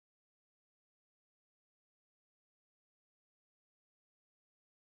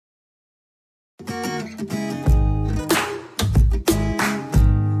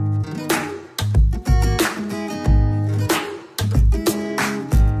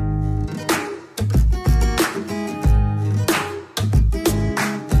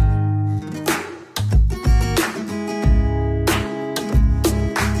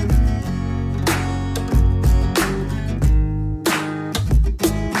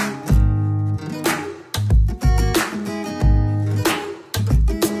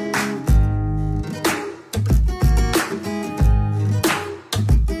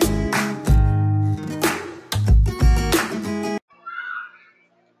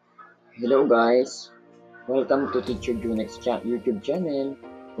Hello guys! Welcome to Teacher Junet's YouTube channel.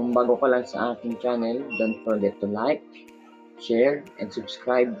 Kung bago ka lang sa aking channel, don't forget to like, share, and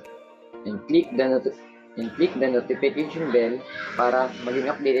subscribe, and click the notification bell para maging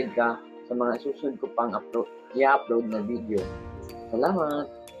updated ka sa mga susunod ko pang i-upload na video.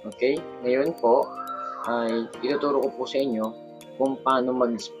 Salamat! Okay, ngayon po ay ituturo ko po sa inyo kung paano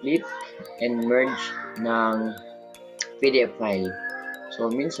mag-split and merge ng PDF file. So,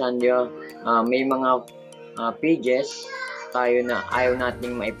 minsan, may mga pages tayo na ayaw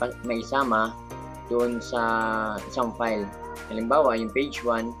nating maisama doon sa isang file. Halimbawa, yung page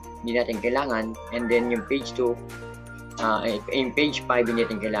 1, hindi natin kailangan, and then yung page 2, yung page 5, hindi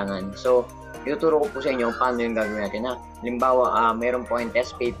natin kailangan. So, ituturo ko po sa inyo paano yung gagawin natin. Halimbawa, mayroon po kayong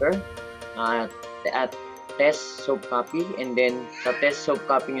test paper, at test soft copy, and then sa test soft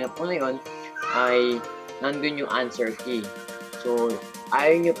copy nyo po na yun, ay nandun yung answer key. So,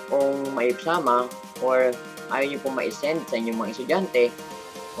 ayaw nyo pong maisama or ayaw nyo pong ma-send sa inyong mga estudyante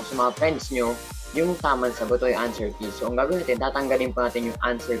o sa mga friends nyo yung tamang sagot o yung answer key. So, ang gagawin natin, tatanggalin po natin yung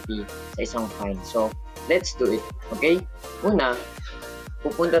answer key sa isang file. So, let's do it. Okay? Una,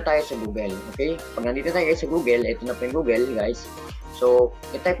 pupunta tayo sa Google. Okay? Pag nandito tayo sa Google, ito na po yung Google, guys. So,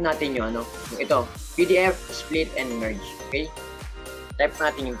 i-type natin yung ito, PDF, split, and merge. Okay? Type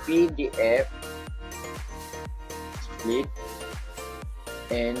natin yung PDF, split,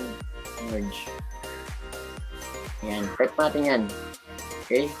 and merge. Ayan, type natin yan.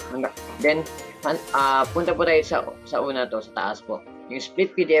 Okay? Then, punta po tayo sa una to, sa taas po. Yung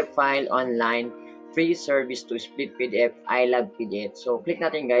split PDF file online, free service to split PDF, I love PDF. So, click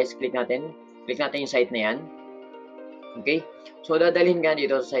natin guys, click natin yung site na yan. Okay? So, dadalhin ka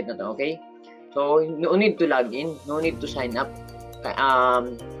dito sa site na to, okay? So, no need to log in, no need to sign up.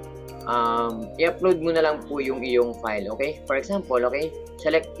 I-upload mo na lang po yung iyong file, okay? For example, okay?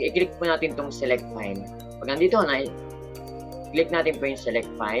 I-click po natin tong select file. Pag nandito na, click natin po yung select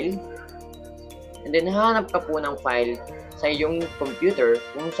file. And then, hahanap ka po ng file sa iyong computer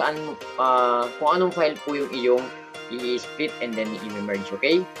kung saan, kung anong file po yung iyong i-split and then i-merge,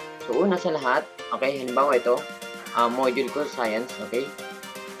 okay? So, una sa lahat, okay? Halimbawa ito, module ko, science, okay?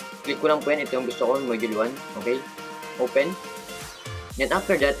 Click ko lang po yan. Ito yung gusto ko, module 1, okay? Open. Then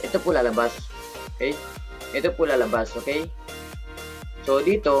after that, ito po lalabas. Okay? Ito po lalabas, okay? So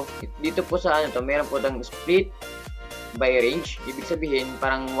dito po sa meron po tang split by range. Ibig sabihin,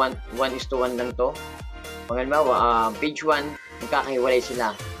 parang 1:1 lang to. Pag halimbawa, page 1, magkakahiwalay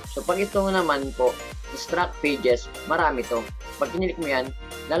sila. So pag ito naman po, struct pages, marami to. Pag kinilik mo yan,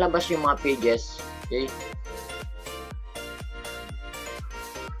 lalabas yung mga pages. Okay?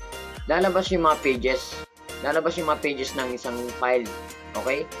 Lalabas yung mga pages ng isang file.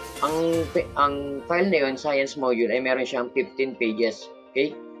 Okay? Ang file na yun, science module, ay meron siyang 15 pages.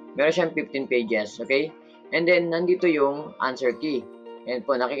 Okay? Meron siyang 15 pages. Okay? And then, nandito yung answer key. Ayan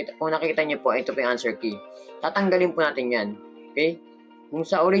po, kung nakikita niyo po, ito po yung answer key. Tatanggalin po natin yan. Okay? Kung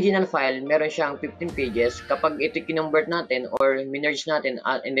sa original file, meron siyang 15 pages. Kapag ito kinonvert natin or minerge natin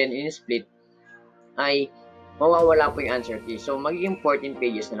and then in-split, ay mawawala po yung answer key. So, magiging 14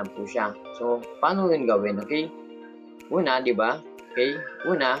 pages na lang po siya. So, paano yun gawin? Okay? Una, di ba? Okay?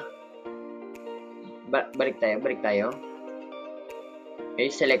 Una, balik tayo.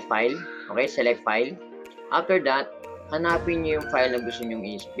 Okay, select file. Okay, select file. After that, hanapin niyo yung file na gusto niyo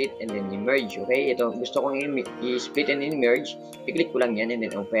i-split and then i-merge. Okay? Ito, gusto kong i-split and i-merge. I-click ko lang yan and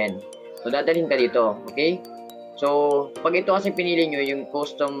then open. So, dadalhin ka dito. Okay? So, pag ito kasi pinili nyo yung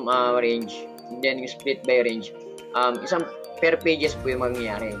custom range, then yung split by range, isang per pages po yung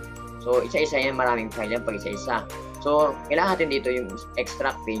mangyayari. So, isa-isa yan, maraming file yan pag isa-isa. So, kailangan natin dito yung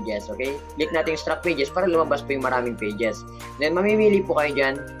extract pages, okay? Click natin yung extract pages para lumabas po yung maraming pages. Then, mamimili po kayo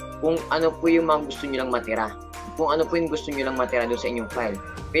dyan kung ano po yung mga gusto nyo lang matira. Kung ano po yung gusto nyo lang matira doon sa inyong file.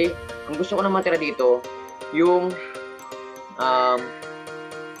 Okay? Ang gusto ko lang matira dito, yung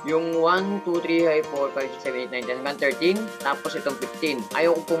 1, 2, 3, 4, 5, 6, 7, 8, 9, 10, hanggang 13, tapos itong 15.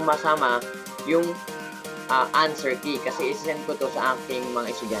 Ayaw ko pong masama yung answer key kasi isi-send ko to sa aking mga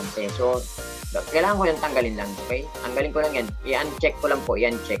estudyante. So, kailangan ko yung tanggalin lang, okay? Tanggalin ko lang yan. I-uncheck ko lang po,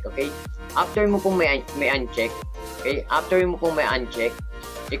 i-uncheck, okay? After mo pong may uncheck, okay? After mo pong may uncheck,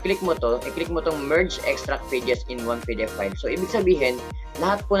 i-click mo tong merge extract pages in one PDF file. So, ibig sabihin,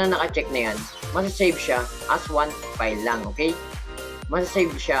 lahat po na naka-check na yan, masasave siya as one file lang, okay?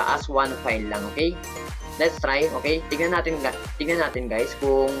 Masasave siya as one file lang, okay? Let's try, okay? Tignan natin guys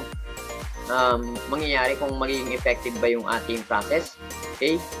kung mangyayari, kung magiging effective ba yung ating process,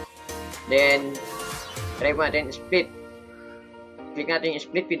 okay? Then, try po natin split. Click natin yung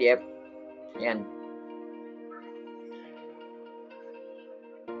split PDF. Ayan.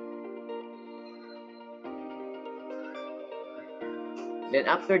 Then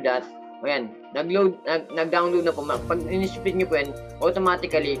after that, ayan, nag-download na po. Pag in-split nyo po yan,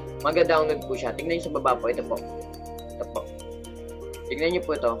 automatically, mag-download po siya. Tignan nyo sa baba po, ito po. Ito po. Tignan nyo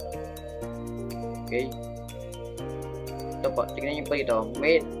po ito. Okay. Ito po, tignan nyo po dito.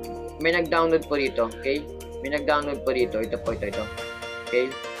 May nag-download po dito. Okay. May nag-download po dito. Ito po, ito. Okay.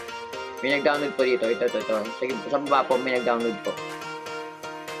 May nag-download po dito. Ito. Sa baba po, may nag-download po.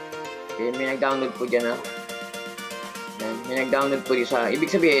 Okay, may nag-download po dyan, ha. Yan, may nag-download po dito sa, ibig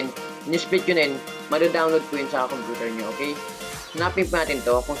sabihin, in-split yun din, mado-download po yun sa computer nyo, okay? Hanapin po natin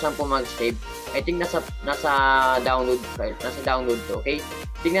to, kung saan po mag-save. I think nasa download file, nasa download to, okay?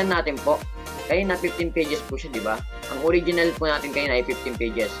 Tingnan natin po. Kaya na 15 pages po siya, di ba? Ang original po natin kaya na ay 15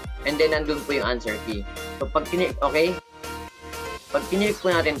 pages. And then, nandun po yung answer key. So, pag kinilik, okay? Pag kinilik po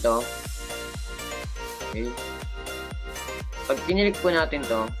natin to, okay? Pag kinilik po natin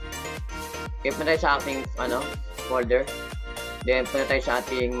to, okay, punta tayo sa ating, folder. Then, punta tayo sa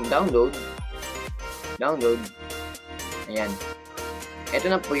ating download. Ayan. Ito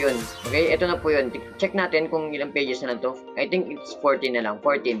na po yun. Okay? Ito na po yun. Check natin kung ilang pages na lang to. I think it's 14 na lang.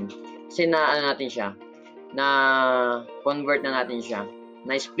 14. Kasi natin siya. Na-convert na natin siya.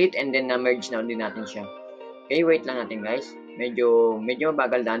 Na-split and then na-merge na din natin siya. Okay? Wait lang natin, guys. Medyo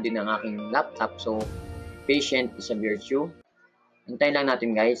mabagal daan din ang aking laptop. So, patient is a virtue. Antayin lang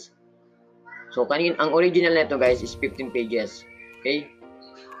natin, guys. So, ang original nito, guys, is 15 pages. Okay?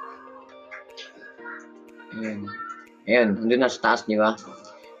 Ayan, nandun na sa taas, di ba?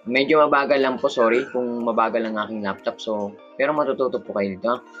 Medyo mabagal lang po, sorry kung mabagal ang aking laptop. So, pero matututo po kayo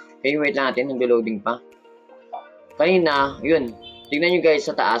dito. Okay, wait lang natin, nag-loading pa. Kanina, yun. Tignan nyo guys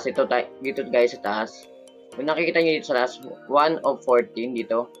sa taas. Dito guys sa taas. Kung nakikita nyo dito sa taas, 1 of 14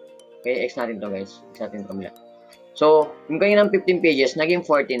 dito. Okay, X natin to guys. X natin kamila. So, yung kaninang 15 pages, naging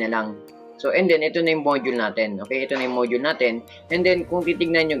 14 na lang. So, and then, ito na yung module natin. Okay, ito na yung module natin. And then, kung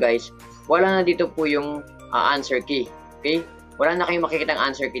titignan nyo guys, wala na dito po yung answer key. Okay? Wala na kayong makikita ang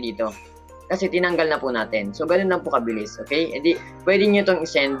answer key dito. Kasi tinanggal na po natin. So, ganun lang po kabilis. Okay? Edi, pwede nyo itong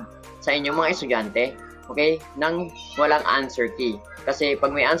isend sa inyong mga estudyante. Okay? Nang walang answer key. Kasi,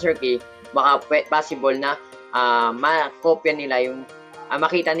 pag may answer key, baka possible na makopya nila yung,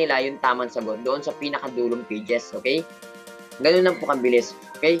 makita nila yung tamang sagot doon sa pinakadulong pages. Okay? Ganun lang po kabilis.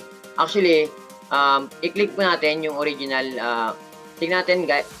 Okay? Actually, i-click po natin yung original. Tingnan natin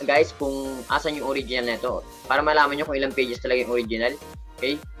guys kung asan yung original nito para malaman nyo kung ilang pages talaga yung original.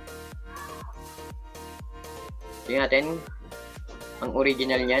 Okay? Tingnan natin ang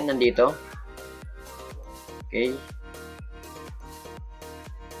original niyan nandito. Okay?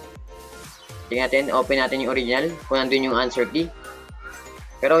 Tingnan natin, open natin yung original kung nandun yung answer key.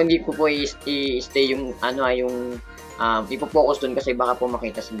 Pero hindi ko po i-stay yung yung ipo-focus dun kasi baka po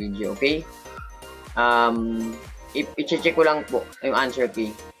makita sa video, okay? I-check ko lang po yung answer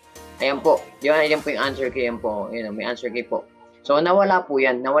key. Ayan po. Ayan po yung answer key. Ayan po. Ayan, may answer key po. So, nawala po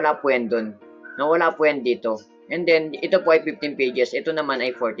yan. Nawala po yan dun. Nawala po yan dito. And then, ito po ay 15 pages. Ito naman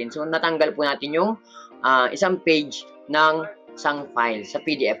ay 14. So, natanggal po natin yung isang page ng isang file sa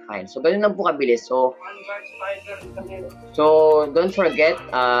PDF file. So, ganun lang po kabilis. So, don't forget,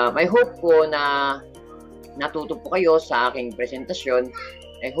 I hope po na natuto po kayo sa aking presentasyon.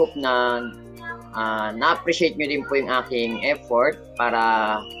 I hope na na-appreciate nyo din po yung aking effort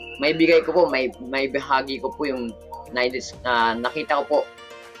para may bigay ko po, may bahagi ko po yung nakita ko po,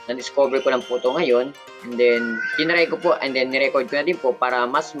 na-discover ko lang po ito ngayon, and then tinry ko po, and then nirecord ko na din po para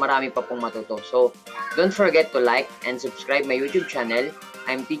mas marami pa pong matuto. So, don't forget to like and subscribe my YouTube channel.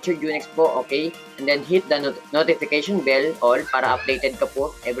 I'm Teacher Junex po, okay? And then hit the notification bell all para updated ka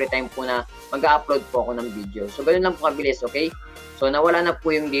po every time po na mag-upload po ako ng video. So, ganun lang po kabilis, okay? So, nawala na po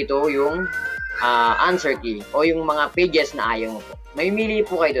yung dito yung answer key o yung mga pages na ayaw mo po. May mili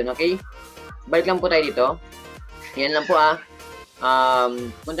po kayo dun, okay? Balik lang po tayo dito. Yan lang po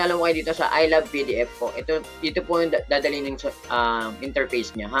punta lang po kayo dito sa I Love PDF po. Ito po yung dadalhin ng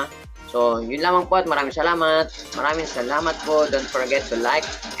interface niya, ha? So, yun lamang po at maraming salamat. Maraming salamat po. Don't forget to like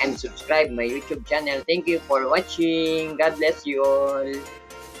and subscribe my YouTube channel. Thank you for watching. God bless you all.